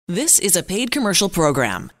This is a paid commercial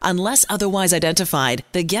program. Unless otherwise identified,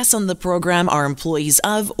 the guests on the program are employees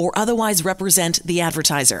of or otherwise represent the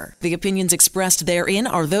advertiser. The opinions expressed therein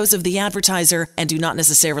are those of the advertiser and do not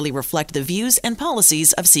necessarily reflect the views and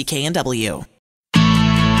policies of CKNW.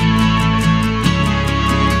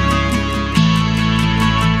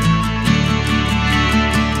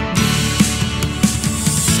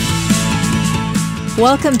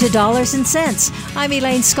 Welcome to Dollars and Cents. I'm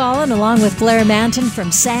Elaine Scollin, along with Blair Manton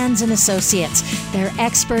from Sands & Associates. They're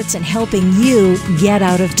experts in helping you get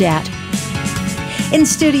out of debt. In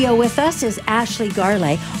studio with us is Ashley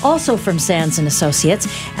Garlay, also from Sands & Associates.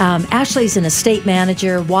 Ashley's an estate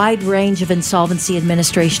manager, wide range of insolvency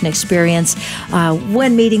administration experience.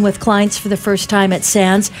 When meeting with clients for the first time at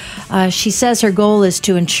Sands, she says her goal is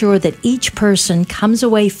to ensure that each person comes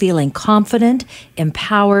away feeling confident,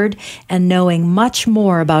 empowered, and knowing much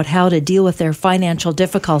more about how to deal with their financial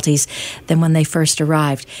difficulties than when they first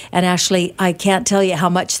arrived. And Ashley, I can't tell you how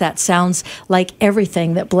much that sounds like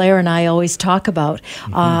everything that Blair and I always talk about.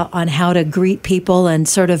 On how to greet people and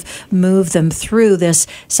sort of move them through this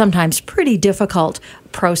sometimes pretty difficult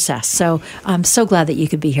process. So I'm so glad that you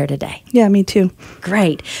could be here today. Yeah, me too.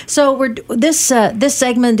 Great. So this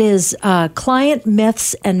segment is client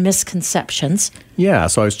myths and misconceptions. Yeah,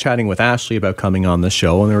 so I was chatting with Ashley about coming on the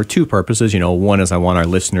show, and there were two purposes. One is I want our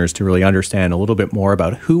listeners to really understand a little bit more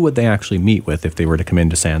about who would they actually meet with if they were to come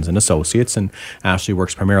into Sands & Associates. And Ashley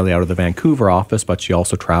works primarily out of the Vancouver office, but she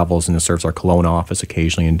also travels and serves our Kelowna office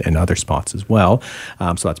occasionally and other spots as well.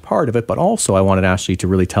 So that's part of it. But also I wanted Ashley to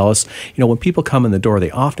really tell us, when people come in the door,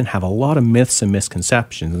 they often have a lot of myths and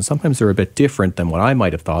misconceptions, and sometimes they're a bit different than what I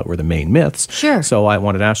might have thought were the main myths. Sure. So I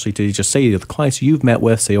wanted Ashley to just say to the clients you've met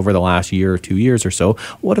with, say over the last year or 2 years or so,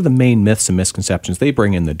 what are the main myths and misconceptions they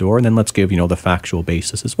bring in the door, and then let's give the factual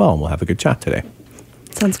basis as well, and we'll have a good chat today.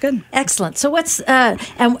 Sounds good. Excellent. So what's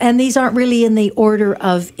and these aren't really in the order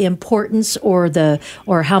of importance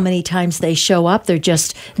or how many times they show up. They're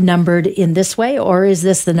just numbered in this way, or is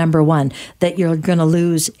this the number one, that you're going to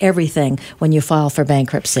lose everything when you file for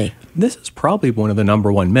bankruptcy? This is probably one of the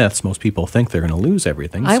number one myths. Most people think they're going to lose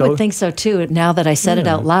everything. I would think so too. Now that I said it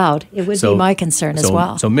out loud, it would be my concern as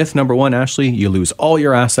well. So myth number one, Ashley, you lose all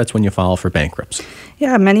your assets when you file for bankruptcy.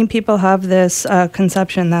 Yeah, many people have this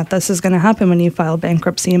conception that this is going to happen when you file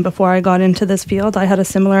bankruptcy. And before I got into this field, I had a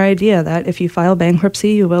similar idea that if you file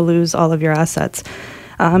bankruptcy, you will lose all of your assets.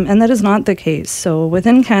 And that is not the case. So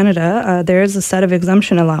within Canada, there is a set of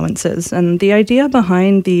exemption allowances. And the idea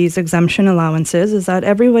behind these exemption allowances is that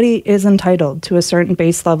everybody is entitled to a certain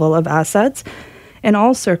base level of assets in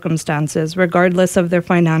all circumstances, regardless of their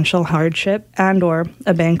financial hardship and or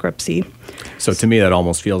a bankruptcy. So to me, that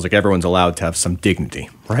almost feels like everyone's allowed to have some dignity,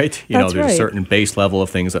 right? There's a certain base level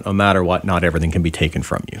of things that no matter what, not everything can be taken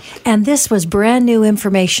from you. And this was brand new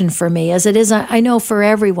information for me, as it is, I know, for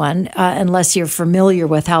everyone, unless you're familiar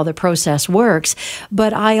with how the process works.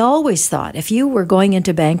 But I always thought if you were going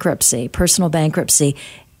into bankruptcy, personal bankruptcy,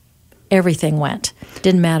 everything went.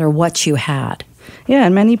 Didn't matter what you had. Yeah,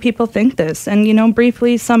 and many people think this. And,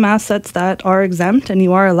 briefly, some assets that are exempt and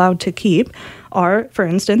you are allowed to keep are, for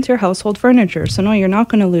instance, your household furniture. So no, you're not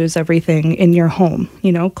going to lose everything in your home.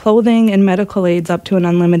 Clothing and medical aids up to an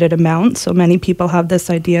unlimited amount. So many people have this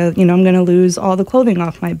idea, I'm going to lose all the clothing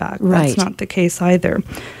off my back. Right. That's not the case either.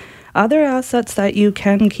 Other assets that you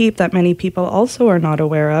can keep that many people also are not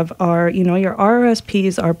aware of are, your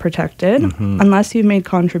RRSPs are protected unless you've made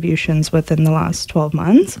contributions within the last 12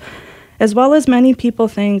 months. As well as many people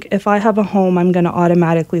think, if I have a home, I'm going to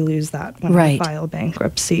automatically lose that when I file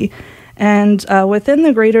bankruptcy. And within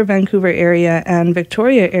the Greater Vancouver area and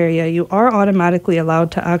Victoria area, you are automatically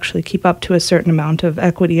allowed to actually keep up to a certain amount of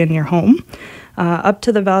equity in your home, up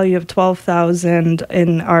to the value of $12,000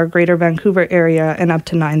 in our Greater Vancouver area and up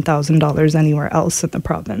to $9,000 anywhere else in the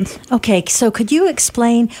province. Okay, so could you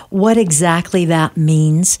explain what exactly that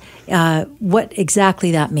means?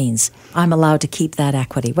 I'm allowed to keep that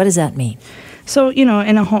equity. What does that mean? So, in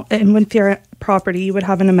a home, and with your property, you would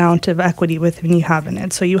have an amount of equity within you have in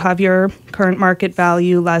it. So you have your current market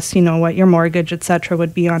value less, what your mortgage, et cetera,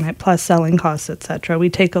 would be on it, plus selling costs, et cetera.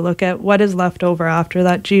 We take a look at what is left over after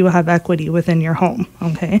that. Do you have equity within your home?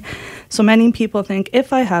 Okay. So many people think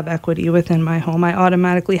if I have equity within my home, I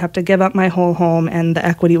automatically have to give up my whole home and the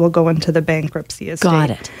equity will go into the bankruptcy estate.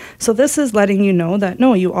 Got it. So this is letting you know that,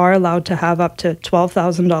 no, you are allowed to have up to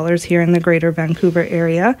 $12,000 here in the Greater Vancouver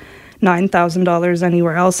area, $9,000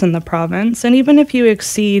 anywhere else in the province. And even if you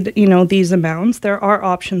exceed, these amounts, there are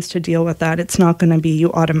options to deal with that. It's not going to be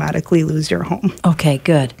you automatically lose your home. Okay,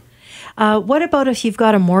 good. What about if you've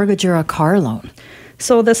got a mortgage or a car loan?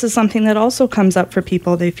 So this is something that also comes up for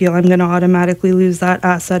people. They feel I'm going to automatically lose that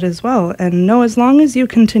asset as well. And no, as long as you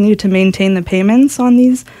continue to maintain the payments on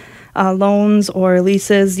these loans or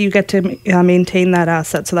leases, you get to maintain that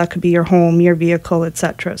asset. So that could be your home, your vehicle,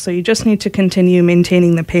 etc. So you just need to continue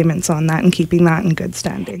maintaining the payments on that and keeping that in good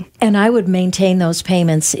standing. And I would maintain those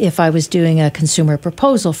payments if I was doing a consumer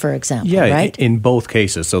proposal, for example, right? In both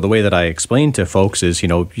cases. So the way that I explain to folks is,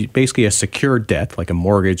 basically a secured debt, like a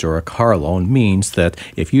mortgage or a car loan, means that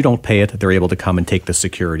if you don't pay it, they're able to come and take the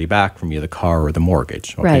security back from you, the car or the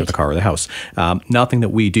mortgage, or the car or the house. Nothing that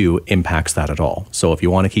we do impacts that at all. So if you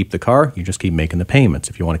want to keep the car, you just keep making the payments.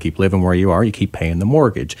 If you want to keep living where you are, you keep paying the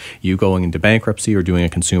mortgage. You going into bankruptcy or doing a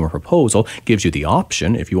consumer proposal gives you the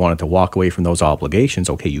option, if you wanted to walk away from those obligations,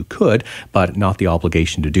 okay, you could, but not the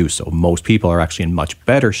obligation to do so. Most people are actually in much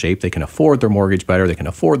better shape. They can afford their mortgage better. They can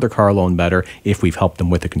afford their car loan better if we've helped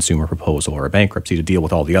them with a consumer proposal or a bankruptcy to deal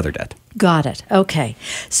with all the other debt. Got it. Okay.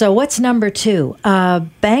 So what's number 2?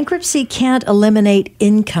 Bankruptcy can't eliminate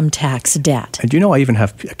income tax debt. And I even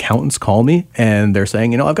have accountants call me and they're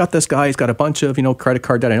saying, I've got this guy, he's got a bunch of, credit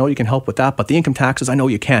card debt. I know you can help with that, but the income taxes, I know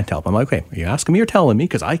you can't help. I'm like, okay, are you asking me or telling me?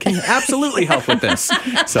 Because I can absolutely help with this.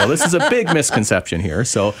 So this is a big misconception here.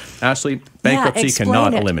 So Ashley, bankruptcy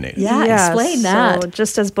cannot eliminate it. Yeah, explain that. So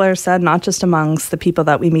just as Blair said, not just amongst the people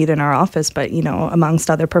that we meet in our office, but, amongst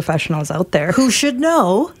other professionals out there. Who should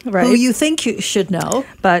know, right? Who you think you should know.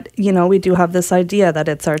 But, we do have this idea that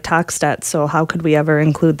it's our tax debt, so how could we ever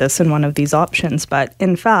include this in one of these options? But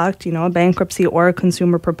in fact, a bankruptcy or a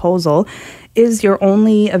consumer proposal is your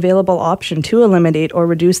only available option to eliminate or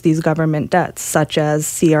reduce these government debts, such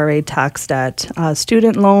as CRA tax debt,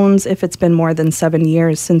 student loans if it's been more than 7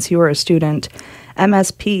 years since you were a student,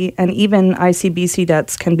 MSP, and even ICBC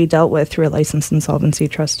debts can be dealt with through a licensed insolvency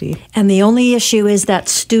trustee. And the only issue is that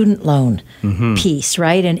student loan piece,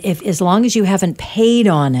 right? And as long as you haven't paid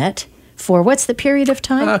on it for what's the period of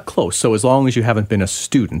time? Close. So as long as you haven't been a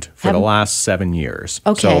student for the last 7 years.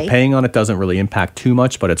 Okay. So paying on it doesn't really impact too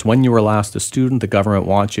much, but it's when you were last a student, the government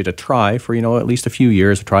wants you to try for, at least a few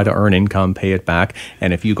years, try to earn income, pay it back.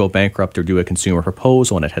 And if you go bankrupt or do a consumer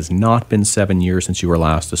proposal and it has not been 7 years since you were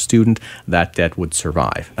last a student, that debt would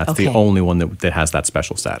survive. That's the only one that has that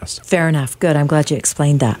special status. Fair enough. Good. I'm glad you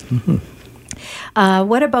explained that.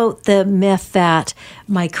 What about the myth that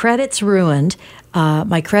my credit's ruined?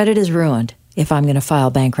 My credit is ruined if I'm going to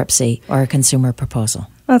file bankruptcy or a consumer proposal.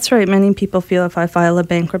 That's right. Many people feel if I file a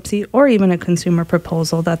bankruptcy or even a consumer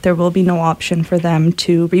proposal that there will be no option for them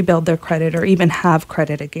to rebuild their credit or even have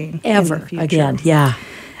credit again. Ever again, yeah.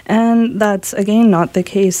 And that's, again, not the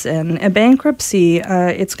case. In a bankruptcy,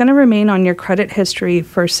 it's going to remain on your credit history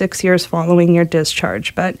for 6 years following your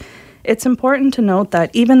discharge. But it's important to note that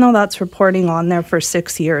even though that's reporting on there for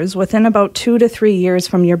 6 years, within about 2 to 3 years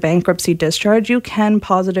from your bankruptcy discharge, you can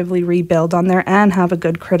positively rebuild on there and have a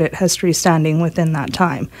good credit history standing within that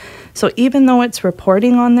time. So even though it's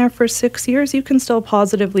reporting on there for 6 years, you can still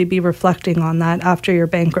positively be reflecting on that after your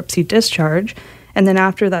bankruptcy discharge. And then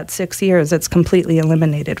after that 6 years, it's completely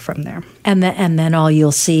eliminated from there. And then all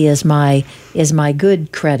you'll see is my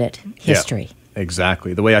good credit history. Yeah.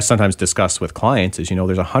 Exactly. The way I sometimes discuss with clients is,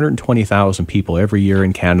 there's 120,000 people every year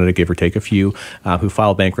in Canada, give or take a few, who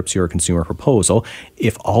file bankruptcy or a consumer proposal.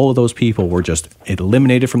 If all of those people were just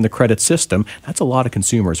eliminated from the credit system, that's a lot of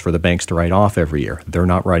consumers for the banks to write off every year. They're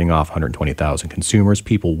not writing off 120,000 consumers.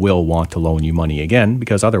 People will want to loan you money again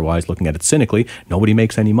because otherwise, looking at it cynically, nobody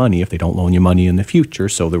makes any money if they don't loan you money in the future.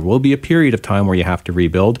 So there will be a period of time where you have to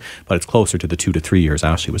rebuild, but it's closer to the 2 to 3 years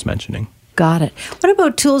Ashley was mentioning. Got it. What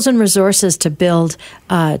about tools and resources to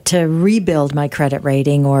rebuild my credit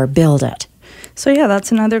rating or build it? So yeah,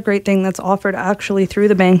 that's another great thing that's offered actually through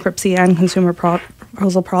the bankruptcy and consumer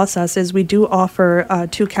proposal process is we do offer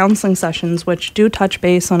 2 counseling sessions which do touch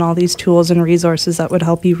base on all these tools and resources that would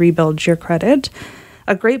help you rebuild your credit.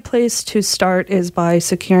 A great place to start is by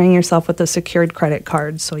securing yourself with a secured credit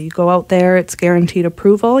card. So you go out there, it's guaranteed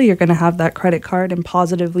approval. You're going to have that credit card and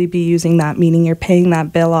positively be using that, meaning you're paying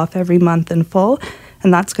that bill off every month in full.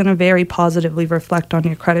 And that's going to very positively reflect on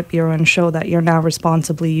your credit bureau and show that you're now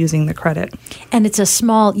responsibly using the credit. And it's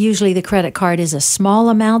usually the credit card is a small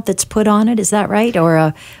amount that's put on it. Is that right?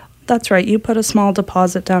 That's right. You put a small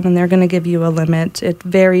deposit down and they're going to give you a limit. It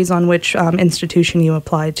varies on which institution you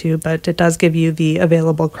apply to, but it does give you the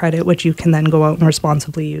available credit, which you can then go out and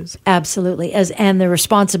responsibly use. Absolutely. And the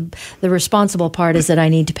responsible part is that I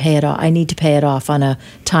need to pay it off. I need to pay it off on a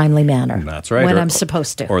timely manner. That's right. When I'm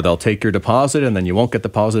supposed to. Or they'll take your deposit and then you won't get the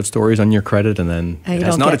positive stories on your credit and then it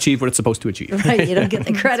has not achieved what it's supposed to achieve. Right. You don't get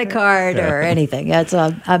the credit card or anything. It's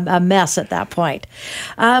a mess at that point.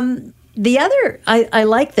 The other, I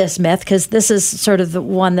like this myth because this is sort of the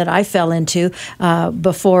one that I fell into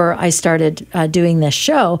before I started doing this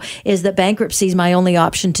show, is that bankruptcy is my only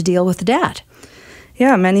option to deal with debt.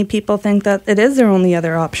 Yeah, many people think that it is their only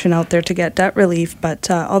other option out there to get debt relief. But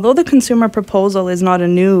although the consumer proposal is not a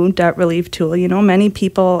new debt relief tool, many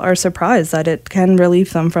people are surprised that it can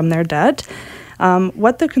relieve them from their debt.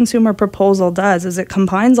 What the consumer proposal does is it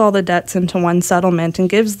combines all the debts into one settlement and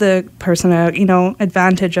gives the person a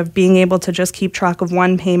advantage of being able to just keep track of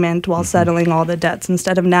one payment while settling all the debts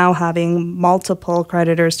instead of now having multiple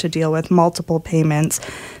creditors to deal with, multiple payments.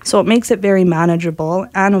 So it makes it very manageable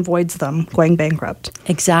and avoids them going bankrupt.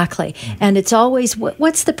 Exactly. And it's always,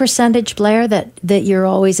 what's the percentage, Blair, that you're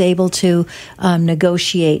always able to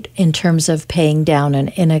negotiate in terms of paying down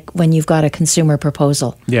when you've got a consumer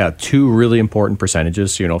proposal? Yeah, two really important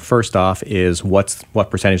percentages. First off is what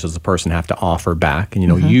percentage does the person have to offer back? And,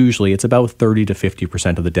 usually it's about 30 to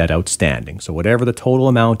 50% of the debt outstanding. So whatever the total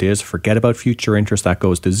amount is, forget about future interest, that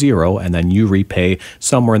goes to zero, and then you repay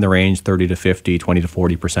somewhere in the range 30 to 50, 20 to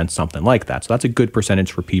 40%, something like that. So that's a good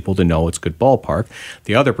percentage for people to know. It's a good ballpark.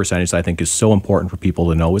 The other percentage I think is so important for people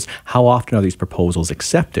to know is how often are these proposals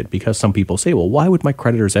accepted? Because some people say, well, why would my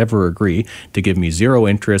creditors ever agree to give me zero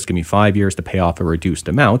interest, give me 5 years to pay off a reduced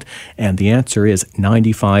amount? And the answer is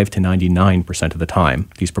 95 to 99% of the time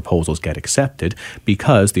these proposals get accepted,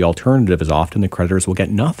 because the alternative is often the creditors will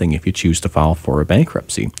get nothing if you choose to file for a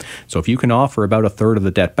bankruptcy. So if you can offer about a third of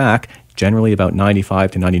the debt back, generally about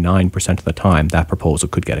 95 to 99% of the time, that proposal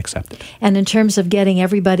could get accepted. And in terms of getting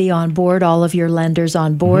everybody on board, all of your lenders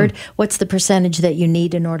on board, what's the percentage that you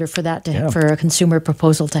need in order for that for a consumer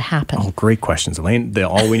proposal to happen? Oh, great questions, Elaine.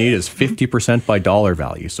 All we need is 50% by dollar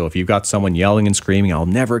value. So if you've got someone yelling and screaming, I'll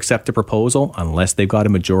never accept a proposal unless they've got a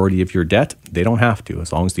majority of your debt, they don't have to.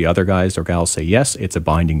 As long as the other guys or gals say yes, it's a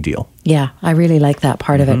binding deal. Yeah, I really like that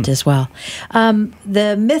part of it as well.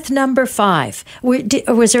 The myth number 5.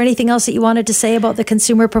 Was there anything else that you wanted to say about the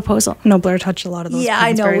consumer proposal? No, Blair touched a lot of those points.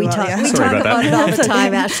 I know. Very We well, talk about it all the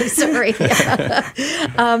time, Ashley. Sorry.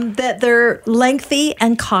 That they're lengthy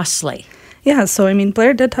and costly. Yeah, so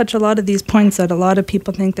Blair did touch a lot of these points that a lot of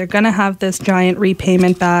people think they're going to have this giant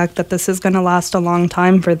repayment back, that this is going to last a long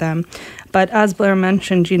time for them. But as Blair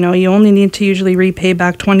mentioned, you only need to usually repay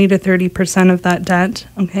back 20 to 30% of that debt.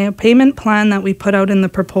 Okay, a payment plan that we put out in the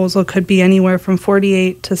proposal could be anywhere from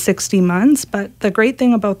 48 to 60 months. But the great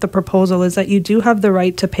thing about the proposal is that you do have the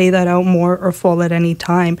right to pay that out more or full at any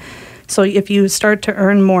time. So if you start to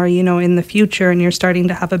earn more, in the future and you're starting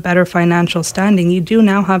to have a better financial standing, you do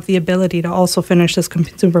now have the ability to also finish this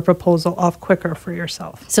consumer proposal off quicker for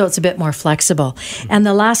yourself. So it's a bit more flexible. And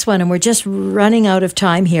the last one, and we're just running out of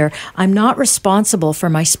time here, I'm not responsible for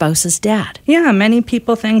my spouse's debt. Yeah, many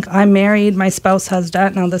people think I'm married, my spouse has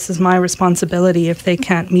debt, now this is my responsibility if they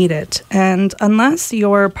can't meet it. And unless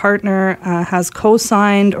your partner has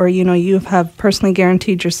co-signed or, you have personally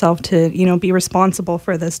guaranteed yourself to, be responsible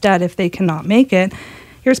for this debt, if they cannot make it,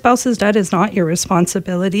 your spouse's debt is not your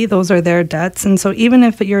responsibility. Those are their debts. And so even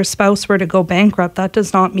if your spouse were to go bankrupt, that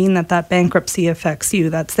does not mean that bankruptcy affects you.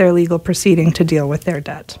 That's their legal proceeding to deal with their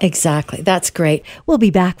debt. Exactly. That's great. We'll be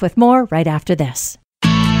back with more right after this.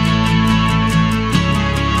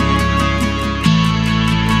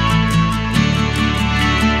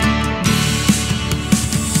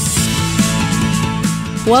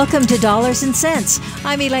 Welcome to Dollars and Cents.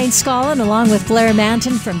 I'm Elaine Scollin, along with Blair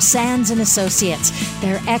Manton from Sands & Associates.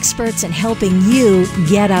 They're experts in helping you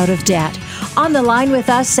get out of debt. On the line with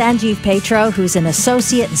us, Sanjeev Petro, who's an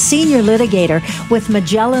associate and senior litigator with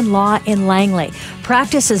Magellan Law in Langley.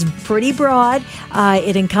 Practice is pretty broad.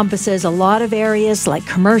 It encompasses a lot of areas like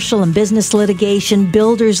commercial and business litigation,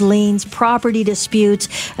 builders' liens, property disputes,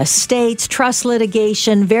 estates, trust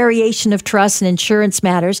litigation, variation of trust, and insurance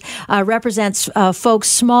matters. Represents folks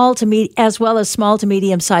small to as well as small to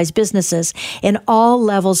medium-sized businesses in all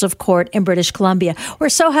levels of court in British Columbia. We're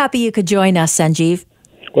so happy you could join us, Sanjeev.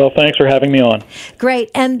 Well, thanks for having me on. Great.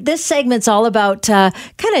 And this segment's all about kind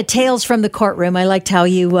of tales from the courtroom. I liked how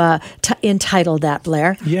you entitled that,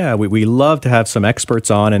 Blair. Yeah, we love to have some experts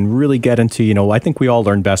on and really get into, I think we all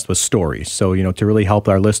learn best with stories. So, to really help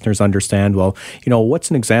our listeners understand, what's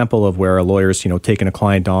an example of where a lawyer's, taken a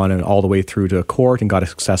client on and all the way through to court and got a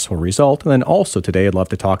successful result. And then also today, I'd love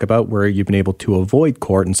to talk about where you've been able to avoid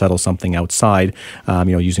court and settle something outside,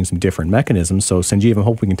 using some different mechanisms. So, Sanjeev, I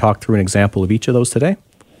hope we can talk through an example of each of those today.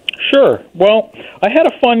 Sure. Well, I had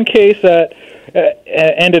a fun case that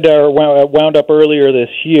wound up earlier this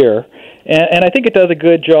year, and I think it does a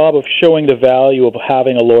good job of showing the value of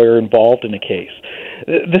having a lawyer involved in a case.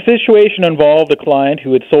 The situation involved a client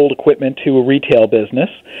who had sold equipment to a retail business,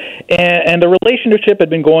 and the relationship had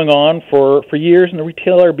been going on for years, and the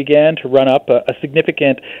retailer began to run up a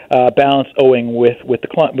significant balance owing with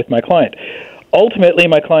my client. Ultimately,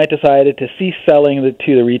 my client decided to cease selling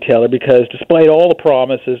to the retailer because despite all the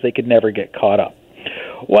promises, they could never get caught up.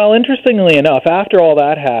 Well, interestingly enough, after all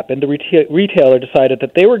that happened, the retailer decided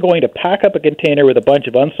that they were going to pack up a container with a bunch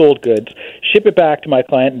of unsold goods, ship it back to my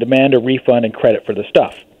client, and demand a refund and credit for the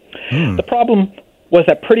stuff. The problem was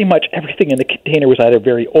that pretty much everything in the container was either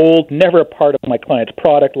very old, never a part of my client's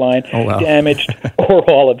product line, damaged, or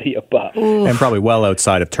all of the above. And probably well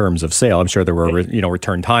outside of terms of sale. I'm sure there were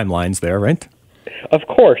return timelines there, right? Of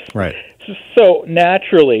course. Right. So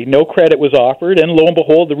naturally, no credit was offered, and lo and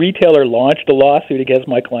behold, the retailer launched a lawsuit against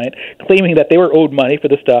my client, claiming that they were owed money for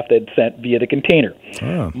the stuff they'd sent via the container.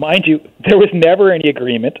 Oh. Mind you, there was never any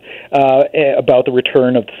agreement about the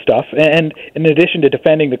return of the stuff, and in addition to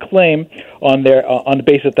defending the claim on the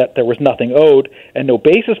basis that there was nothing owed and no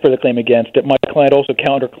basis for the claim against it, my client also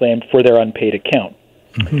counterclaimed for their unpaid account.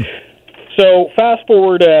 Mm-hmm. So fast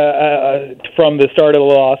forward from the start of the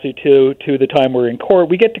lawsuit to the time we're in court.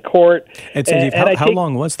 We get to court. And Steve, how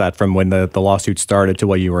long was that from when the lawsuit started to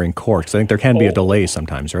while you were in court? Because I think there can be a delay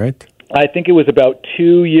sometimes, right? I think it was about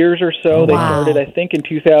 2 years or so. Wow. They started, I think, in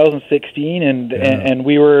 2016, and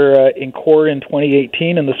we were in court in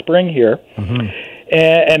 2018 in the spring here. Mm-hmm.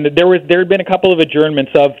 And there had been a couple of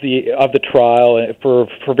adjournments of the trial for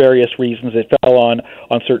various reasons. It fell on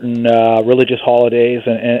certain religious holidays,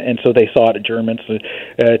 and so they sought adjournments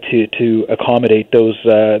to accommodate those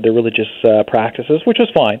their religious practices, which was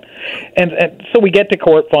fine. And so we get to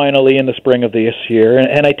court finally in the spring of this year,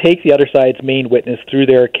 and I take the other side's main witness through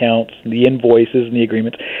their accounts, the invoices, and the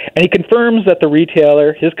agreements, and he confirms that the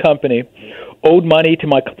retailer, his company, owed money to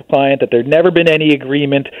my client, that there'd never been any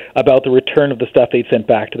agreement about the return of the stuff they'd sent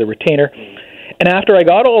back to the retainer. And after I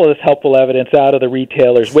got all of this helpful evidence out of the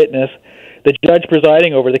retailer's witness, the judge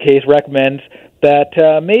presiding over the case recommends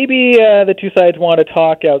that maybe the two sides want to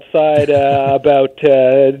talk outside about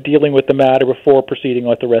dealing with the matter before proceeding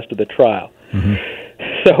with the rest of the trial. Mm-hmm.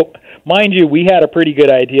 So, mind you, we had a pretty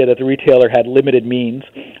good idea that the retailer had limited means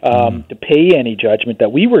to pay any judgment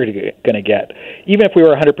that we were going to get, even if we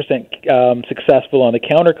were 100% successful on the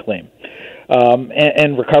counterclaim.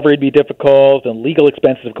 And recovery would be difficult, and legal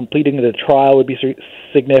expenses of completing the trial would be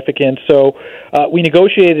significant. So we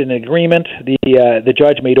negotiated an agreement. The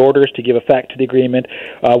judge made orders to give effect to the agreement,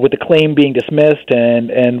 with the claim being dismissed,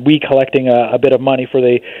 and we collecting a bit of money for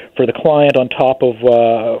the client on top of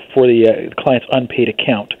for the client's unpaid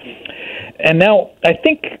account. And now I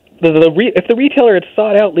think if the retailer had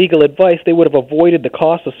sought out legal advice, they would have avoided the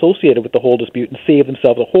costs associated with the whole dispute and saved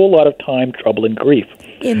themselves a whole lot of time, trouble, and grief.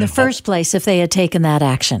 In the first place, if they had taken that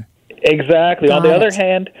action. Exactly. On the other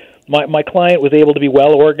hand, my client was able to be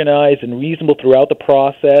well organized and reasonable throughout the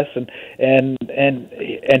process, and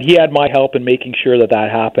he had my help in making sure that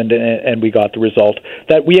happened, and we got the result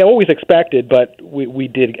that we always expected, but we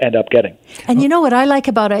did end up getting. And you know what I like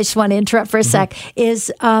about it, I just want to interrupt for a sec,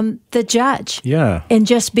 is the judge. Yeah. And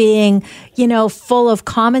just being, full of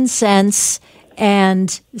common sense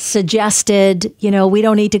and suggested, we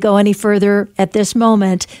don't need to go any further at this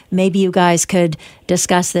moment. Maybe you guys could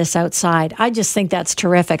discuss this outside. I just think that's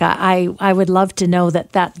terrific. I would love to know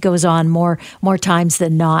that goes on more times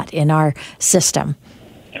than not in our system.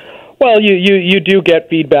 Well, you do get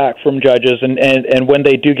feedback from judges, and when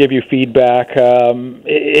they do give you feedback,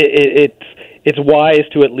 it's wise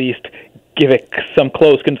to at least give it some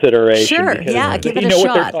close consideration. Sure, yeah, give it a shot, right? You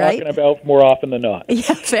know what they're talking about more often than not.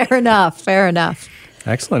 Yeah, fair enough.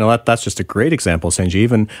 Excellent. Well, that's just a great example,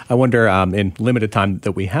 Sanjeev. And I wonder, in limited time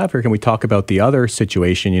that we have here, can we talk about the other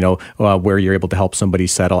situation, where you're able to help somebody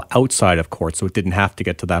settle outside of court, so it didn't have to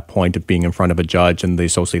get to that point of being in front of a judge and the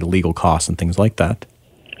associated legal costs and things like that?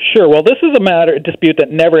 Sure. Well, this is a dispute that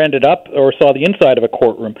never ended up or saw the inside of a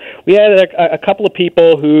courtroom. We had a couple of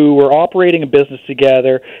people who were operating a business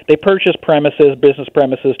together. They purchased business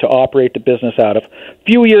premises to operate the business out of. A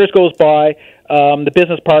few years goes by. The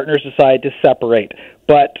business partners decide to separate,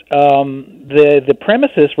 but the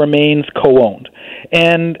premises remains co-owned.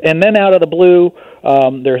 And then out of the blue,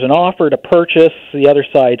 there's an offer to purchase the other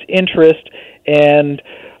side's interest, and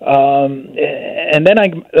then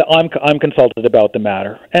I'm consulted about the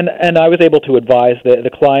matter, and I was able to advise the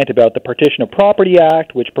client about the Partition of Property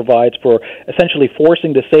Act, which provides for essentially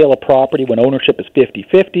forcing the sale of property when ownership is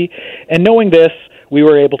 50-50. And knowing this, we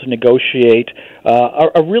were able to negotiate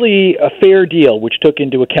a really fair deal, which took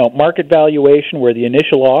into account market valuation, where the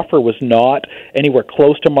initial offer was not anywhere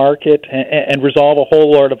close to market, and resolve a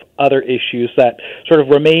whole lot of other issues that sort of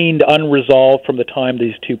remained unresolved from the time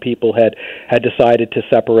these two people had decided to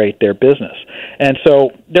separate their business. And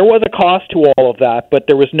so there was a cost to all of that, but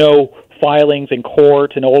there was no filings in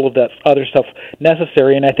court and all of that other stuff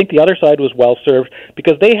necessary. And I think the other side was well served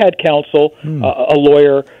because they had counsel, a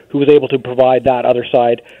lawyer who was able to provide that other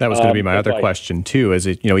side. That was going to be my other question too. Is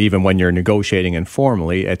it, even when you're negotiating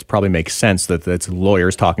informally, it probably makes sense that it's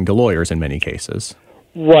lawyers talking to lawyers in many cases.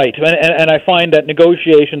 Right, and I find that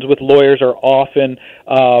negotiations with lawyers are often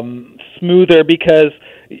smoother because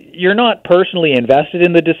you're not personally invested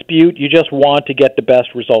in the dispute. You just want to get the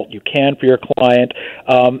best result you can for your client,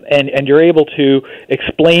 and you're able to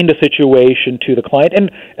explain the situation to the client.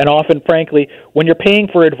 And often, frankly, when you're paying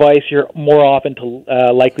for advice, you're more often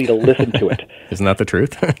likely to listen to it. Isn't that the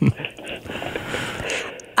truth?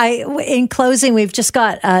 In closing, we've just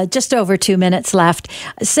got just over 2 minutes left.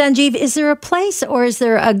 Sanjeev, is there a place or is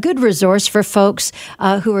there a good resource for folks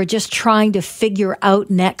who are just trying to figure out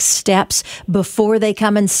next steps before they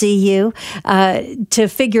come and see you to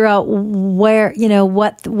figure out where,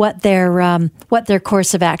 what their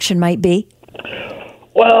course of action might be?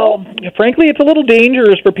 Well, frankly, it's a little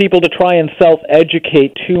dangerous for people to try and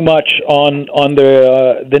self-educate too much on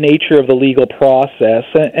the nature of the legal process,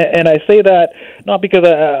 and I say that not because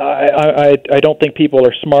I don't think people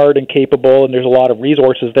are smart and capable, and there's a lot of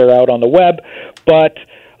resources there out on the web, but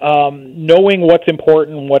knowing what's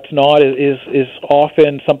important and what's not is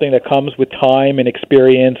often something that comes with time and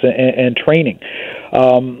experience and training.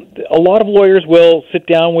 A lot of lawyers will sit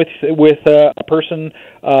down with a person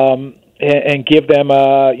and give them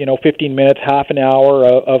 15 minutes, half an hour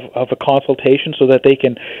of a consultation so that they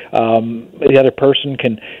can the other person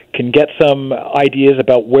can get some ideas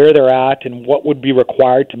about where they're at and what would be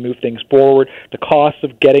required to move things forward, the cost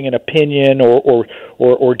of getting an opinion or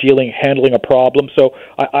handling a problem. So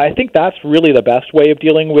I think that's really the best way of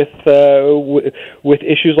dealing with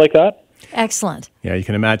issues like that. Excellent. Yeah, you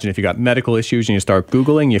can imagine if you got medical issues and you start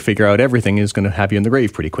Googling, you figure out everything is going to have you in the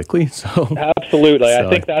grave pretty quickly. So absolutely, I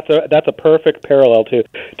think that's a perfect parallel to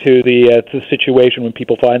the situation when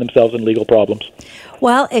people find themselves in legal problems.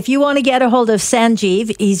 Well, if you want to get a hold of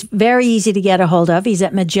Sanjeev, he's very easy to get a hold of. He's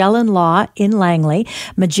at Magellan Law in Langley.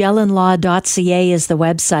 MagellanLaw.ca is the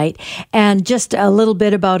website. And just a little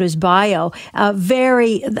bit about his bio.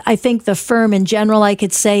 I think the firm in general, I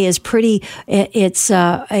could say, is pretty, its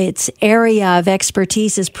area of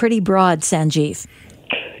expertise is pretty broad, Sanjeev.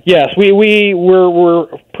 Yes, we're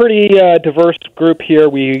a pretty diverse group here.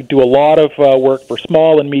 We do a lot of work for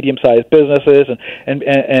small and medium-sized businesses and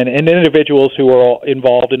individuals who are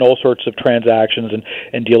involved in all sorts of transactions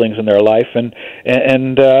and dealings in their life. And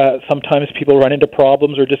sometimes people run into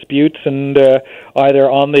problems or disputes, and either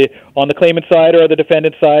on the claimant side or the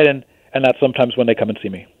defendant side, and that's sometimes when they come and see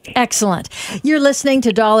me. Excellent. You're listening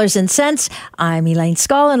to Dollars and Cents. I'm Elaine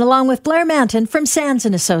Scollin, along with Blair Manton from Sands &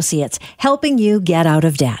 Associates, helping you get out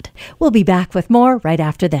of debt. We'll be back with more right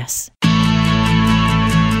after this.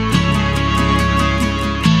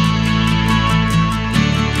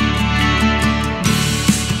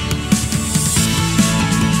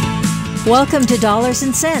 Welcome to Dollars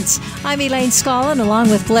and Cents. I'm Elaine Scollin,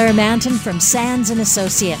 along with Blair Manton from Sands &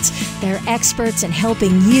 Associates. They're experts in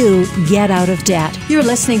helping you get out of debt. You're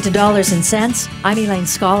listening to Dollars and Cents. I'm Elaine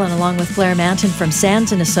Scollin, along with Blair Manton from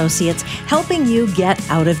Sands & Associates, helping you get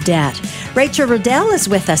out of debt. Rachel Riddell is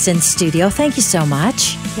with us in studio. Thank you so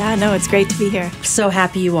much. Yeah, no, it's great to be here. So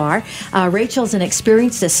happy you are. Rachel's an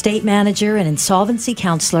experienced estate manager and insolvency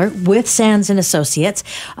counselor with Sands & Associates.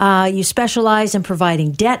 You specialize in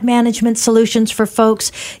providing debt management solutions for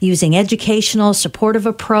folks using educational, supportive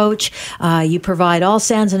approach. You provide all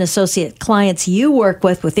Sands & Associate clients you work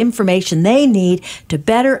with information they need to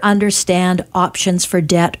better understand options for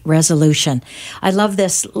debt resolution. I love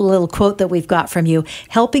this little quote that we've got from you.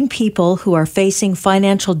 Helping people who are facing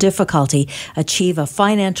financial difficulty achieve a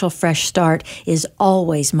financial fresh start is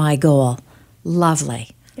always my goal.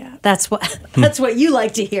 Lovely. Yeah. That's what you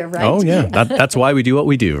like to hear, right? Oh, yeah. That's why we do what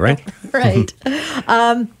we do, right? Right.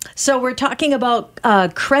 So we're talking about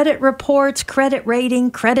credit reports, credit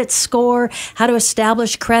rating, credit score, how to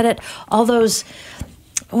establish credit, all those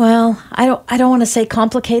well, I don't want to say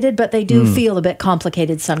complicated, but they do feel a bit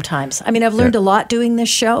complicated sometimes. I mean, I've learned a lot doing this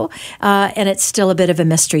show, and it's still a bit of a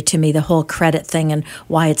mystery to me, the whole credit thing and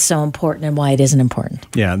why it's so important and why it isn't important.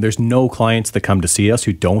 Yeah, there's no clients that come to see us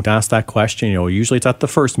who don't ask that question. Usually it's at the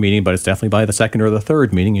first meeting, but it's definitely by the second or the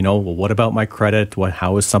third meeting. Well, what about my credit?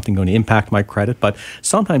 How is something going to impact my credit? But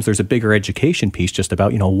sometimes there's a bigger education piece just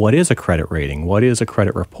about, what is a credit rating? What is a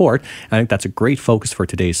credit report? And I think that's a great focus for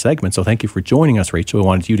today's segment. So thank you for joining us, Rachel. We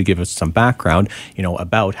wanted you to give us some background,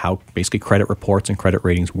 about how basically credit reports and credit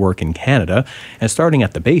ratings work in Canada. And starting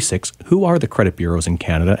at the basics, who are the credit bureaus in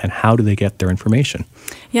Canada and how do they get their information?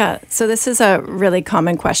 Yeah, so this is a really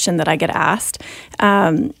common question that I get asked.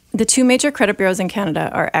 The two major credit bureaus in Canada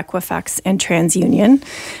are Equifax and TransUnion.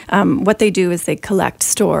 What they do is they collect,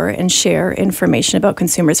 store, and share information about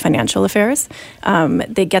consumers' financial affairs.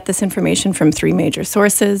 They get this information from three major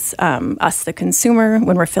sources. Us, the consumer,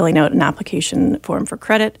 when we're filling out an application form for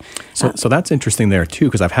credit. So that's interesting there too,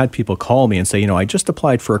 because I've had people call me and say, I just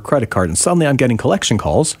applied for a credit card and suddenly I'm getting collection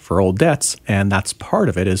calls for old debts. And that's part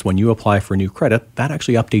of it is when you apply for a new credit, that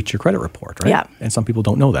actually updates your credit report, right? Yeah. And some people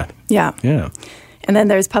don't know that. Yeah. Yeah. And then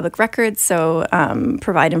there's public records, so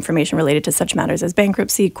provide information related to such matters as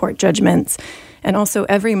bankruptcy, court judgments. And also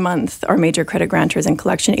every month, our major credit grantors and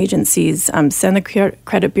collection agencies send the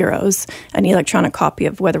credit bureaus an electronic copy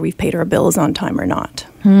of whether we've paid our bills on time or not.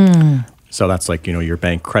 So that's like, your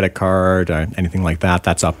bank credit card, anything like that,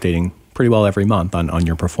 that's updating pretty well every month on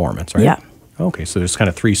your performance, right? Yeah. Okay, so there's kind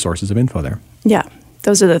of three sources of info there. Yeah,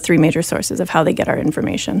 those are the three major sources of how they get our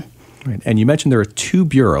information. Right. And you mentioned there are two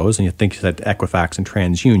bureaus, and you said Equifax and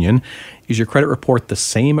TransUnion. Is your credit report the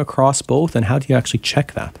same across both, and how do you actually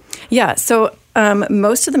check that? Yeah, so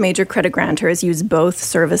most of the major credit grantors use both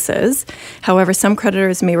services. However, some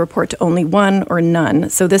creditors may report to only one or none.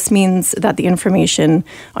 So this means that the information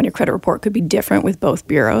on your credit report could be different with both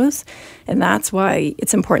bureaus. And that's why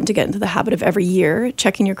it's important to get into the habit of every year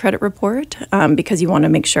checking your credit report because you want to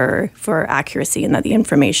make sure for accuracy and that the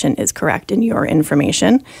information is correct in your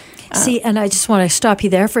information. See, and I just want to stop you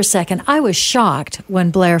there for a second. I was shocked when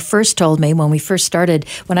Blair first told me when I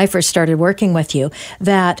first started working with you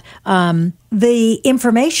that the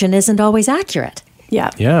information isn't always accurate.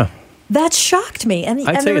 Yeah. Yeah. That shocked me. And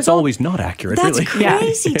I'd say it's always not accurate, that's really.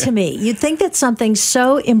 crazy to me. You'd think that something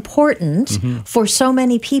so important for so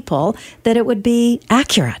many people that it would be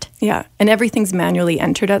accurate. Yeah, and everything's manually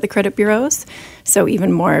entered at the credit bureaus. So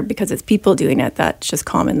even more, because it's people doing it, that's just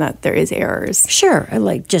common that there is errors. Sure,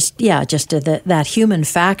 like that human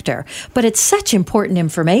factor. But it's such important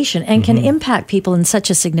information and can impact people in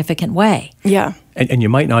such a significant way. Yeah. And you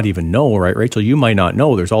might not even know, right, Rachel? You might not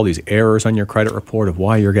know there's all these errors on your credit report of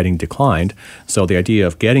why you're getting declined. So the idea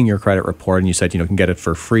of getting your credit report, and you said, you can get it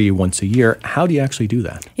for free once a year. How do you actually do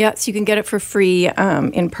that? Yeah, so you can get it for free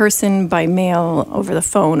in person, by mail, over the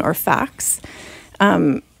phone, or fax.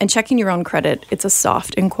 And checking your own credit, it's a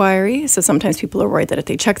soft inquiry. So sometimes people are worried that if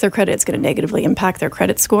they check their credit, it's going to negatively impact their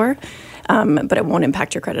credit score. But it won't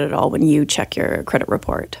impact your credit at all when you check your credit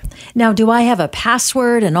report. Now, do I have a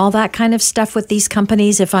password and all that kind of stuff with these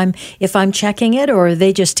companies if I'm checking it, or are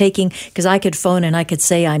they just taking, because I could phone and I could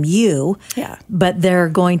say I'm you, but they're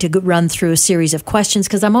going to run through a series of questions,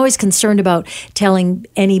 because I'm always concerned about telling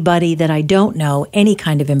anybody that I don't know any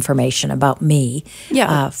kind of information about me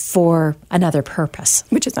for another purpose.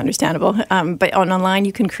 Which is understandable. But online,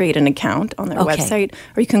 you can create an account on their website,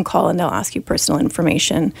 or you can call and they'll ask you personal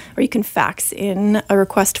information, or you can fax in a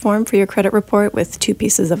request form for your credit report with 2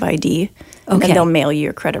 pieces of ID, and then they'll mail you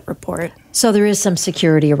your credit report. So there is some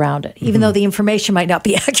security around it. Even though the information might not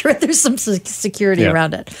be accurate, there's some security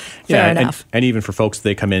around it. Fair enough. And even for folks,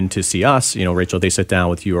 they come in to see us, Rachel, they sit down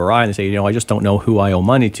with you or I and they say, I just don't know who I owe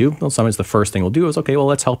money to. Well, sometimes the first thing we'll do is,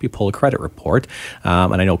 let's help you pull a credit report.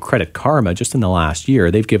 And I know Credit Karma, just in the last year,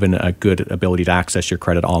 they've given a good ability to access your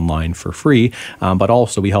credit online for free. But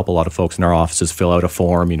also we help a lot of folks in our offices fill out a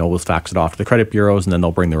form, we'll fax it off to the credit bureaus and then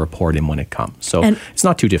they'll bring the report in when it comes. So it's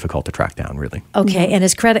not too difficult to track down, really. Okay. And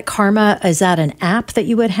is Credit Karma, is that an app that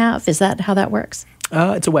you would have? Is that how that works?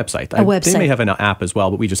 It's a website. They may have an app as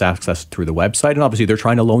well, but we just access it through the website. And obviously, they're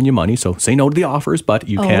trying to loan you money, so say no to the offers, but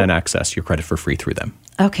you can access your credit for free through them.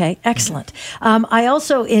 Okay, excellent. I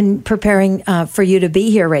also, in preparing for you to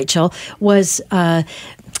be here, Rachel, was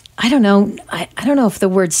I don't know. I don't know if the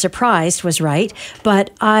word surprised was right,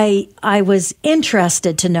 but I was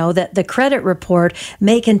interested to know that the credit report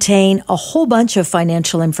may contain a whole bunch of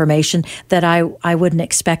financial information that I wouldn't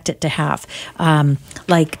expect it to have,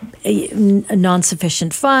 like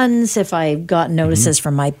non-sufficient funds, if I got notices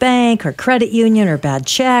from my bank or credit union or bad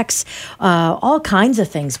checks, all kinds of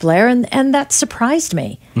things, Blair, and that surprised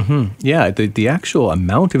me. Mm-hmm. Yeah, the actual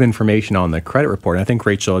amount of information on the credit report, and I think,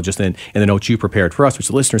 Rachel, just in the notes you prepared for us, which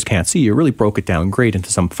the listeners can't see, you really broke it down great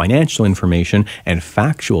into some financial information and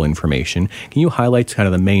factual information. Can you highlight kind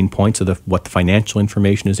of the main points of what the financial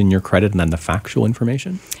information is in your credit and then the factual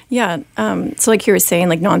information? Yeah. So like you were saying,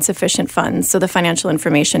 like non-sufficient funds. So the financial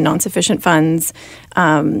information, non-sufficient funds,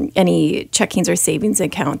 any checkings or savings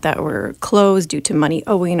account that were closed due to money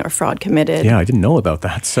owing or fraud committed. Yeah, I didn't know about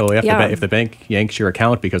that. So if the bank yanks your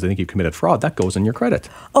account because they think you committed fraud, that goes in your credit.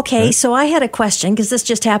 Okay, right? So I had a question because this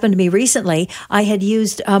just happened to me recently. I had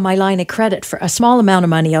used my line of credit for a small amount of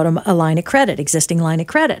money out of a line of credit, existing line of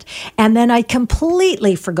credit. And then I'd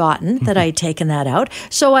completely forgotten that I'd taken that out.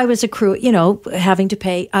 So I was having to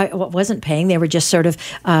pay. I wasn't paying. They were just sort of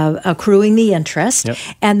accruing the interest. Yep.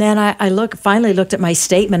 And then I finally looked at my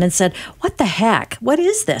statement and said, what the heck? What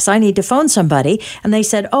is this? I need to phone somebody. And they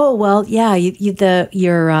said, oh, well, yeah,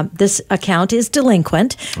 this account is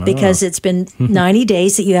delinquent because it's been 90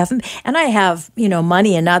 days that you haven't. And I have,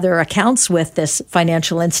 money in other accounts with this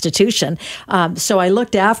financial institution. So I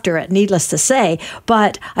looked after it, needless to say.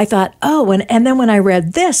 But I thought, and then when I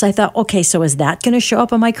read this, I thought, okay, so is that going to show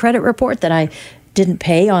up on my credit report that I didn't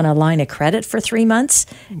pay on a line of credit for 3 months,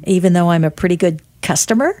 even though I'm a pretty good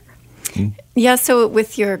customer? Yeah, so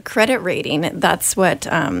with your credit rating, that's what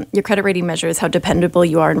your credit rating measures how dependable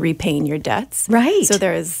you are in repaying your debts. Right. So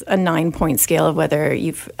there's a 9-point scale of whether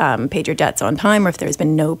you've paid your debts on time or if there's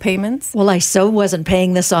been no payments. Well, I so wasn't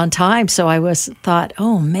paying this on time, so I thought,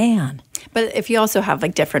 oh, man. But if you also have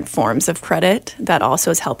like different forms of credit, that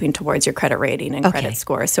also is helping towards your credit rating and credit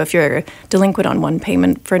score. So if you're delinquent on one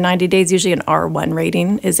payment for 90 days, usually an R1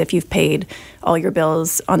 rating is if you've paid all your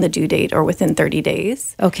bills on the due date or within 30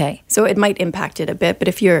 days. Okay. So it might impact it a bit, but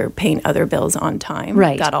if you're paying other bills on time,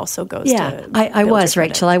 that also goes to I was,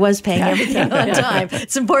 Rachel. I was paying everything on time.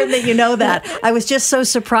 It's important that you know that. I was just so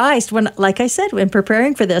surprised when, like I said, when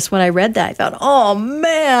preparing for this, when I read that, I thought, oh,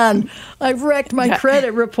 man, I've wrecked my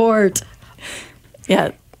credit report.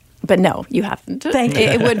 Yeah, but no, you haven't. Thank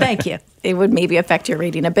you. Thank you. It would maybe affect your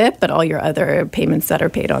rating a bit, but all your other payments that are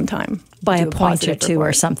paid on time. By a point or two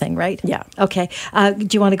or something, right? Yeah. Okay. Do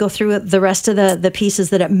you want to go through the rest of the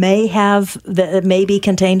pieces that it may have, that may be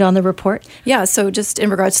contained on the report? Yeah, so just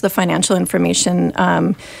in regards to the financial information,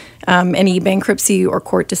 any bankruptcy or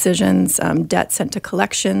court decisions, debt sent to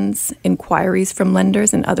collections, inquiries from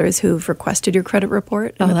lenders and others who've requested your credit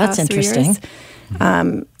report in the past 3 years. Interesting.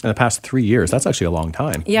 In the past 3 years, that's actually a long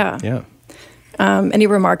time. Yeah. Yeah. Any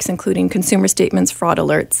remarks including consumer statements, fraud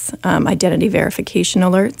alerts, identity verification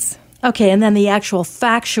alerts. Okay, and then the actual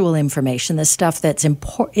factual information, the stuff that's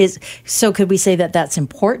important, so could we say that that's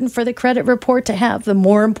important for the credit report to have, the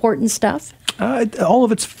more important stuff? All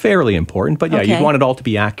of it's fairly important, but yeah, you want it all to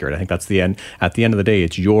be accurate. I think that's the end. At the end of the day,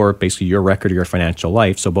 it's basically your record of your financial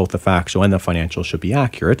life, so both the factual and the financial should be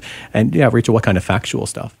accurate. And yeah, Rachel, what kind of factual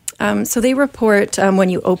stuff? So they report when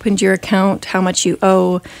you opened your account, how much you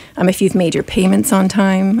owe, if you've made your payments on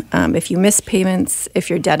time, if you miss payments, if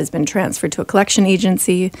your debt has been transferred to a collection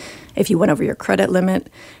agency, if you went over your credit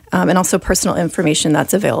limit, and also personal information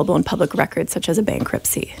that's available in public records, such as a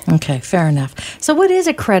bankruptcy. Okay, fair enough. So what is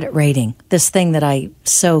a credit rating, this thing that I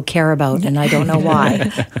so care about and I don't know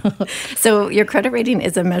why? So your credit rating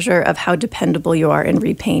is a measure of how dependable you are in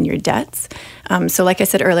repaying your debts. So like I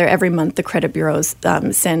said earlier, every month the credit bureaus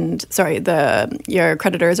your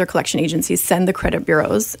creditors or collection agencies send the credit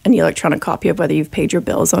bureaus an electronic copy of whether you've paid your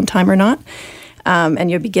bills on time or not.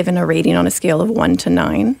 And you'll be given a rating on a scale of 1 to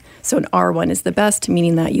 9. So an R1 is the best,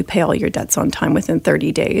 meaning that you pay all your debts on time within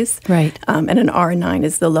 30 days. Right. And an R9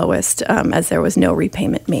 is the lowest, as there was no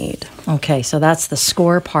repayment made. Okay, so that's the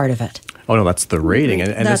score part of it. Oh, no, that's the rating.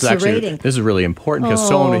 And that's this is actually this is really important because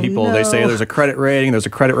so many people, they say there's a credit rating, there's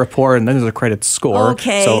a credit report, and then there's a credit score.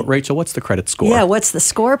 Okay. So, Rachel, what's the credit score? Yeah, what's the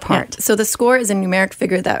score part? Yeah. So the score is a numeric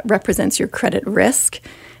figure that represents your credit risk.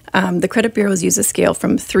 The credit bureaus use a scale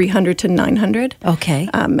from 300 to 900. Okay.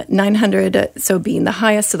 900, so being the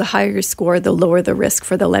highest, so the higher your score, the lower the risk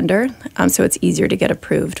for the lender. So it's easier to get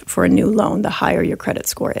approved for a new loan the higher your credit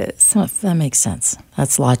score is. Well, that makes sense.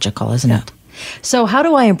 That's logical, isn't it? So how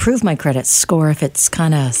do I improve my credit score if it's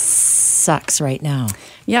kind of sucks right now?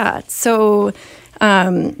 Yeah, so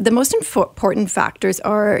the most important factors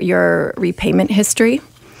are your repayment history.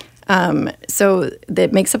 So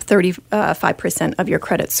that makes up 35% of your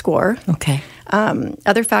credit score. Okay.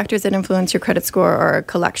 Other factors that influence your credit score are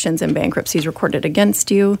collections and bankruptcies recorded against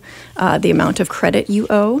you, the amount of credit you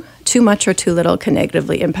owe. Too much or too little can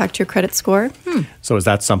negatively impact your credit score. So is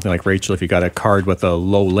that something like, Rachel, if you got a card with a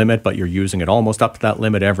low limit, but you're using it almost up to that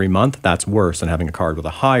limit every month, that's worse than having a card with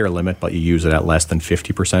a higher limit, but you use it at less than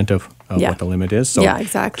 50% of what the limit is? So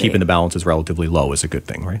exactly. Keeping the balances relatively low is a good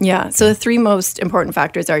thing, right? Yeah. So the three most important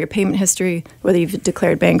factors are your payment history, whether you've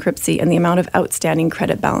declared bankruptcy, and the amount of outstanding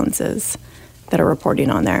credit balances that are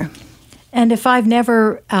reporting on there. And if I've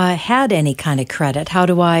never had any kind of credit,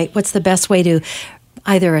 what's the best way to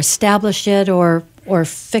either establish it or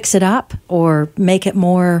fix it up or make it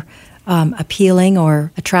more appealing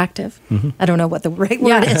or attractive? Mm-hmm. I don't know what the right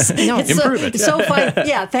word is. No. Improve it. So fine.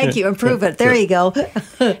 Yeah, thank you. Improve it. There you go.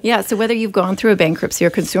 So whether you've gone through a bankruptcy or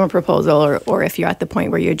consumer proposal or if you're at the point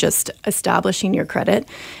where you're just establishing your credit,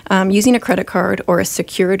 using a credit card or a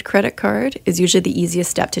secured credit card is usually the easiest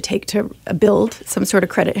step to take to build some sort of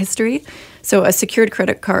credit history. So a secured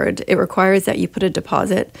credit card, it requires that you put a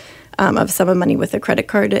deposit of a sum of money with a credit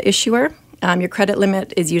card issuer. Your credit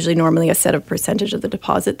limit is usually normally a set of percentage of the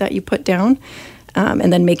deposit that you put down.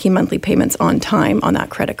 And then making monthly payments on time on that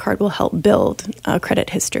credit card will help build a credit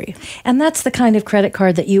history. And that's the kind of credit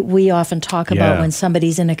card that we often talk about when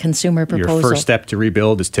somebody's in a consumer proposal. Your first step to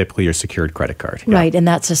rebuild is typically your secured credit card. Yeah. Right, and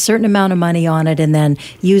that's a certain amount of money on it, and then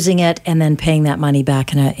using it, and then paying that money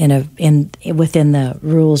back within the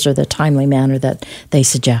rules or the timely manner that they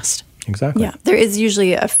suggest. Exactly. Yeah, there is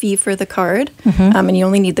usually a fee for the card, and you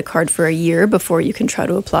only need the card for a year before you can try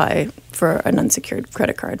to apply for an unsecured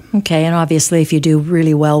credit card. Okay, and obviously if you do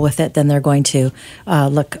really well with it, then they're going to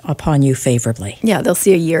look upon you favorably. Yeah, they'll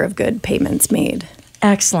see a year of good payments made.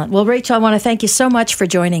 Excellent. Well, Rachel, I want to thank you so much for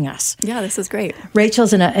joining us. Yeah, this is great.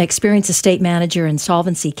 Rachel's an experienced estate manager and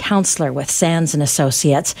solvency counselor with Sands &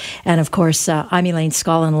 Associates. And, of course, I'm Elaine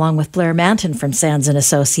Scollin along with Blair Manton from Sands &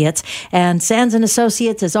 Associates. And Sands &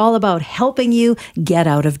 Associates is all about helping you get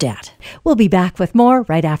out of debt. We'll be back with more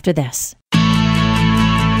right after this.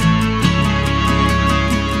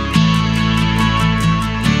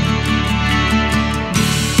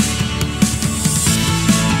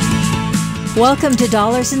 Welcome to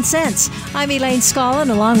Dollars and Cents. I'm Elaine Scollin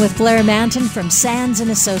along with Blair Manton from Sands &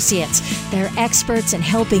 Associates. They're experts in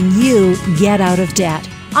helping you get out of debt.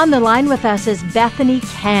 On the line with us is Bethany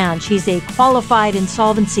Can. She's a qualified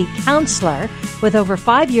insolvency counselor with over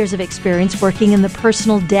 5 years of experience working in the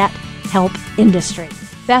personal debt help industry.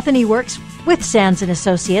 Bethany works with Sands &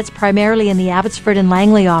 Associates primarily in the Abbotsford and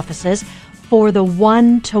Langley offices for the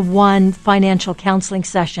one-to-one financial counseling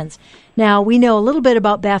sessions. Now, we know a little bit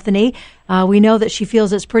about Bethany. We know that she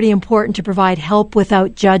feels it's pretty important to provide help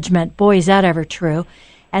without judgment. Boy, is that ever true.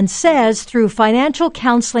 And says through financial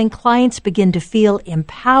counseling, clients begin to feel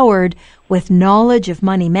empowered with knowledge of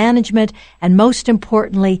money management and, most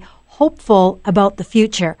importantly, hopeful about the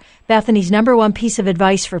future. Bethany's number one piece of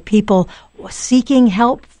advice for people seeking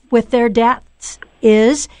help with their debts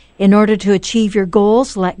is, in order to achieve your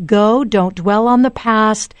goals, let go, don't dwell on the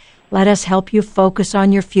past. Let us help you focus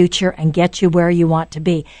on your future and get you where you want to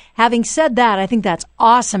be. Having said that, I think that's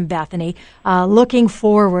awesome, Bethany. Looking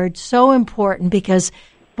forward, so important because,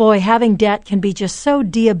 boy, having debt can be just so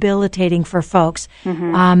debilitating for folks.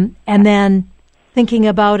 Mm-hmm. And then thinking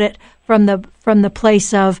about it from the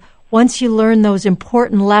place of once you learn those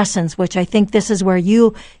important lessons, which I think this is where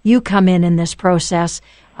you come in this process,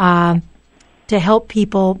 to help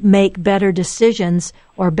people make better decisions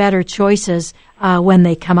or better choices when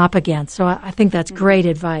they come up again. So I think that's great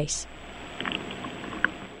advice.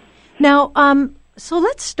 Now, so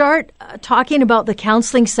let's start talking about the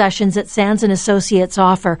counseling sessions that Sands & Associates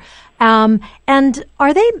offer. And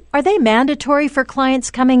are they mandatory for clients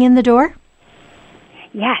coming in the door?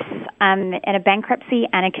 Yes. In a bankruptcy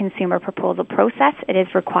and a consumer proposal process, it is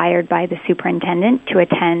required by the superintendent to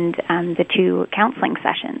attend the two counseling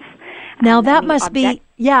sessions. Now, that must be,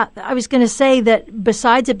 I was going to say that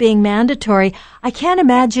besides it being mandatory, I can't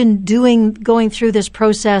imagine going through this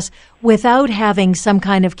process without having some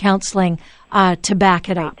kind of counseling to back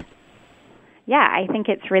it up. Yeah, I think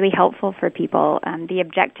it's really helpful for people. The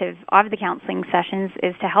objective of the counseling sessions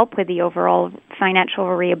is to help with the overall financial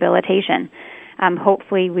rehabilitation.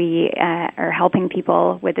 Hopefully we are helping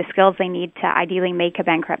people with the skills they need to ideally make a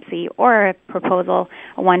bankruptcy or a proposal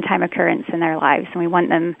a one-time occurrence in their lives. And we want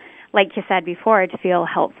them, like you said before, to feel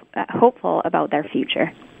hopeful about their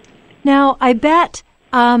future. Now, I bet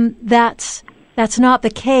that's not the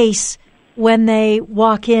case when they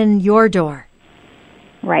walk in your door.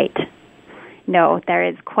 Right. no, there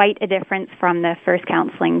is quite a difference from the first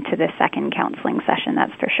counseling to the second counseling session,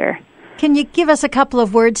 that's for sure. Can you give us a couple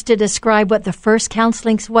of words to describe what the first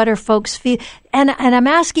counseling's, what are folks feel? And I'm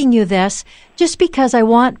asking you this just because I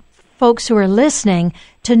want folks who are listening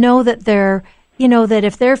to know that they're, that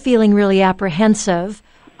if they're feeling really apprehensive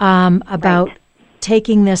about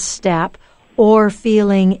taking this step or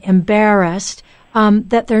feeling embarrassed,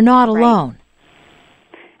 that they're not alone.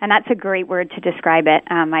 And that's a great word to describe it.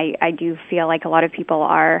 I do feel like a lot of people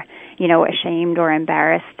are, ashamed or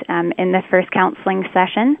embarrassed in the first counseling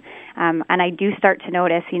session. And I do start to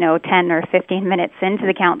notice, 10 or 15 minutes into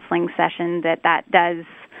the counseling session that does,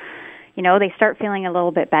 they start feeling a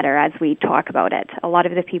little bit better as we talk about it. A lot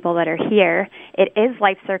of the people that are here, it is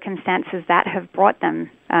life circumstances that have brought them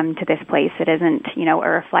to this place. It isn't, a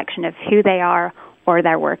reflection of who they are or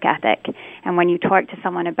their work ethic. And when you talk to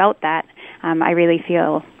someone about that, I really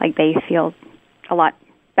feel like they feel a lot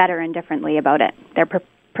better and differently about it. Their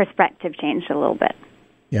perspective changed a little bit.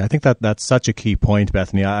 Yeah, I think that's such a key point,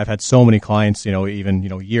 Bethany. I've had so many clients, even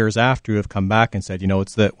years after, who have come back and said,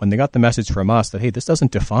 it's that when they got the message from us that, hey, this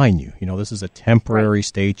doesn't define you. This is a temporary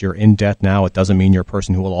state. You're in debt now. It doesn't mean you're a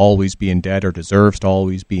person who will always be in debt or deserves to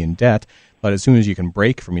always be in debt. But as soon as you can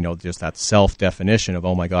break from, just that self-definition of,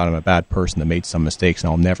 oh my God, I'm a bad person that made some mistakes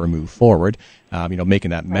and I'll never move forward,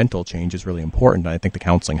 making that mental change is really important. And I think the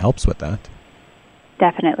counseling helps with that.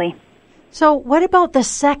 Definitely. So what about the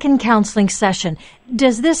second counseling session?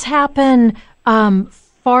 Does this happen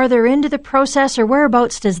farther into the process, or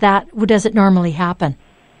whereabouts does it normally happen?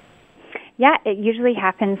 Yeah, it usually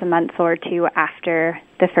happens a month or two after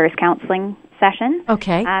the first counseling session.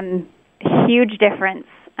 Okay. Huge difference.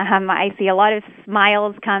 I see a lot of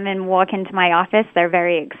smiles come and walk into my office. They're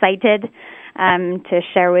very excited to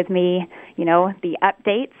share with me, the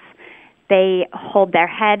updates. They hold their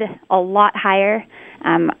head a lot higher.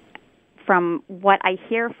 From what I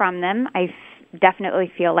hear from them, I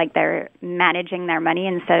definitely feel like they're managing their money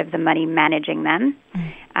instead of the money managing them.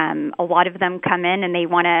 A lot of them come in and they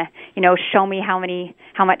want to, show me how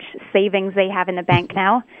much savings they have in the bank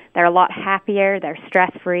now. They're a lot happier, they're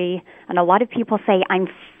stress-free, and a lot of people say, I'm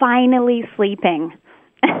finally sleeping.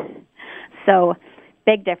 So,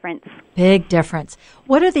 big difference. Big difference.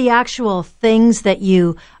 What are the actual things that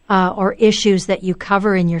you, or issues that you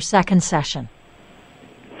cover in your second session?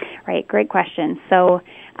 Right, great question. So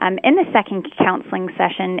in the second counseling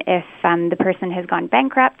session, if the person has gone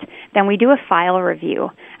bankrupt, then we do a file review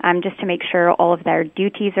just to make sure all of their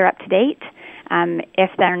duties are up to date.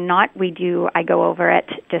 If they're not, I go over it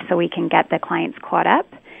just so we can get the clients caught up.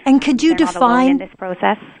 And could you define in this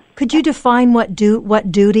process? Could you define what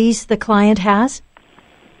duties the client has?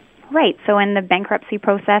 Right. So in the bankruptcy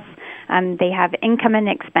process, they have income and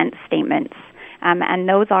expense statements, and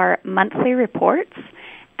those are monthly reports.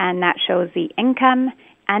 And that shows the income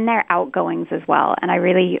and their outgoings as well. And I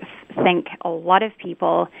really think a lot of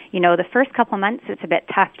people, the first couple of months, it's a bit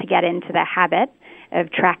tough to get into the habit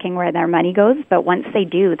of tracking where their money goes. But once they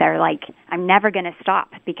do, they're like, I'm never going to stop,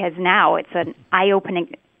 because now it's an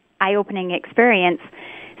eye-opening experience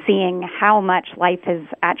seeing how much life has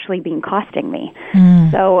actually been costing me.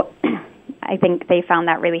 So I think they found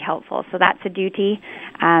that really helpful. So that's a duty.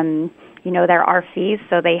 There are fees,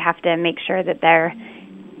 so they have to make sure that they're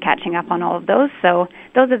catching up on all of those. So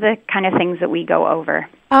those are the kind of things that we go over.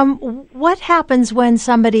 What happens when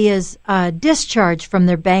somebody is discharged from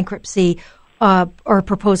their bankruptcy or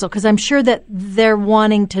proposal? Because I'm sure that they're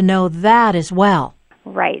wanting to know that as well.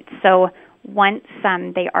 Right. So once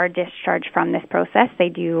they are discharged from this process, they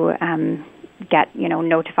do get,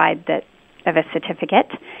 notified of a certificate.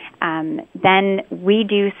 Then we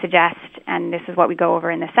do suggest, and this is what we go over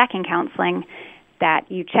in the second counseling, that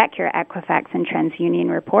you check your Equifax and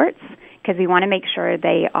TransUnion reports, because we want to make sure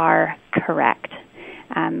they are correct.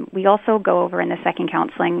 We also go over in the second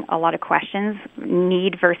counseling a lot of questions,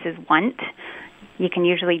 need versus want. You can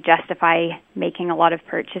usually justify making a lot of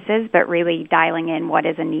purchases, but really dialing in what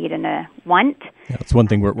is a need and a want. Yeah, that's one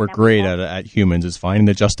thing we're great at humans, is finding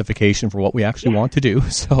the justification for what we actually want to do.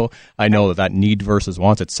 So I know that need versus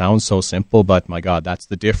wants, it sounds so simple, but my God, that's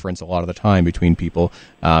the difference a lot of the time between people,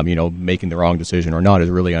 making the wrong decision or not, is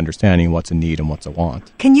really understanding what's a need and what's a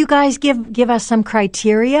want. Can you guys give us some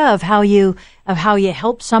criteria of how you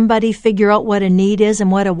help somebody figure out what a need is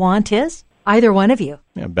and what a want is? Either one of you.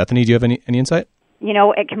 Yeah, Bethany, do you have any insight?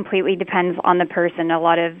 It completely depends on the person. A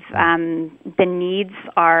lot of the needs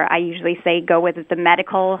are, I usually say, go with the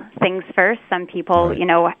medical things first. Some people,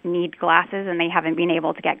 right, need glasses and they haven't been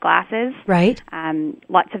able to get glasses. Right.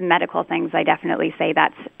 Lots of medical things, I definitely say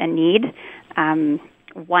that's a need.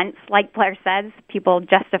 Once, like Blair says, people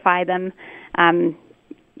justify them,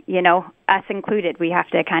 us included, we have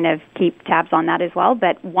to kind of keep tabs on that as well.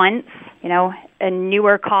 But once, a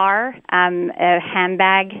newer car, a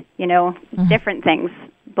handbag, different things.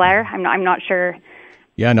 Blair, I'm not sure.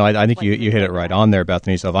 Yeah, no, I think you hit it right on there,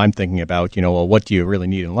 Bethany. So if I'm thinking about, well, what do you really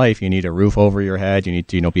need in life? You need a roof over your head. You need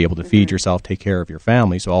to, be able to feed yourself, take care of your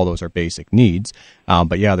family. So all those are basic needs.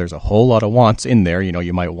 But yeah, there's a whole lot of wants in there.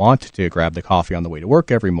 You might want to grab the coffee on the way to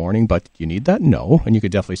work every morning, but you need that? No. And you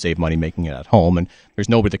could definitely save money making it at home. And there's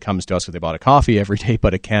nobody that comes to us because they bought a coffee every day,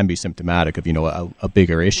 but it can be symptomatic of, a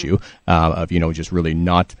bigger issue of, just really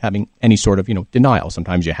not having any sort of, denial.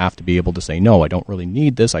 Sometimes you have to be able to say, no, I don't really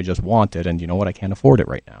need this. I just want it. And you know what? I can't afford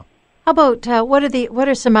it right now. How about what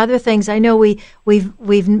are some other things? I know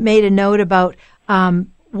we've made a note about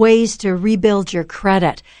ways to rebuild your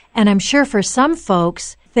credit, and I'm sure for some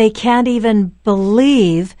folks they can't even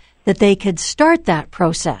believe that they could start that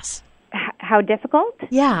process. How difficult?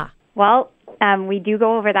 Yeah. Well, we do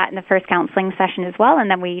go over that in the first counseling session as well, and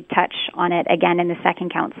then we touch on it again in the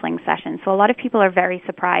second counseling session. So a lot of people are very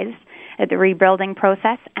surprised at the rebuilding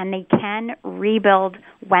process, and they can rebuild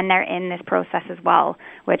when they're in this process as well,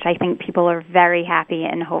 which I think people are very happy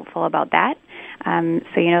and hopeful about that.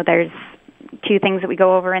 So, there's two things that we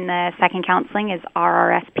go over in the second counseling is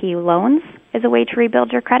RRSP loans is a way to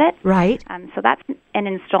rebuild your credit. Right. So that's an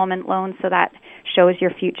installment loan, so that shows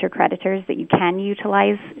your future creditors that you can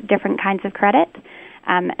utilize different kinds of credit.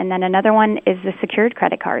 And then another one is the secured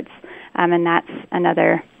credit cards, and that's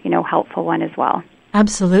another, helpful one as well.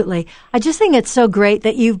 Absolutely. I just think it's so great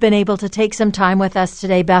that you've been able to take some time with us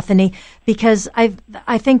today, Bethany, because I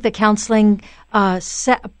think the counseling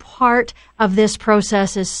part of this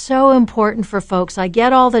process is so important for folks. I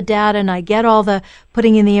get all the data and I get all the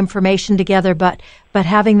putting in the information together, but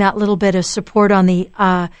having that little bit of support on the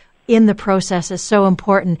in the process is so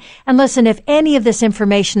important. And listen, if any of this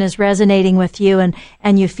information is resonating with you and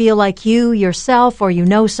you feel like you yourself or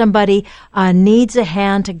somebody needs a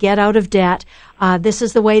hand to get out of debt, this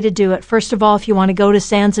is the way to do it. First of all, if you want to go to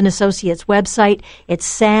Sands & Associates website, it's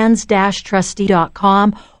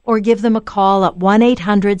sands-trustee.com, or give them a call at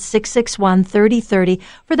 1-800-661-3030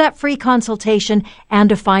 for that free consultation and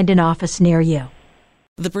to find an office near you.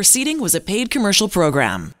 The proceeding was a paid commercial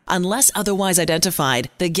program. Unless otherwise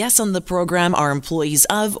identified, the guests on the program are employees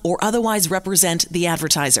of or otherwise represent the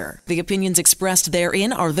advertiser. The opinions expressed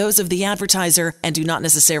therein are those of the advertiser and do not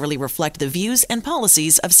necessarily reflect the views and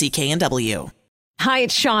policies of CKNW. Hi,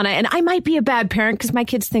 it's Shauna, and I might be a bad parent because my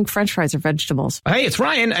kids think French fries are vegetables. Hey, it's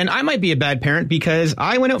Ryan, and I might be a bad parent because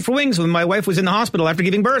I went out for wings when my wife was in the hospital after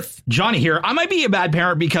giving birth. Johnny here. I might be a bad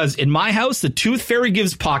parent because in my house, the tooth fairy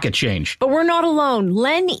gives pocket change. But we're not alone.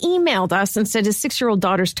 Len emailed us and said his 6-year-old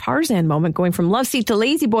daughter's Tarzan moment going from love seat to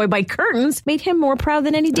lazy boy by curtains made him more proud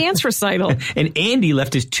than any dance recital. And Andy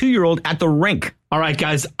left his 2-year-old at the rink. All right,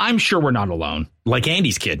 guys, I'm sure we're not alone. Like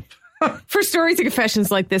Andy's kid. For stories and confessions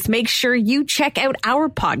like this, make sure you check out our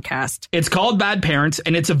podcast. It's called Bad Parents,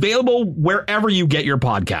 and it's available wherever you get your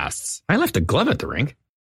podcasts. I left a glove at the rink.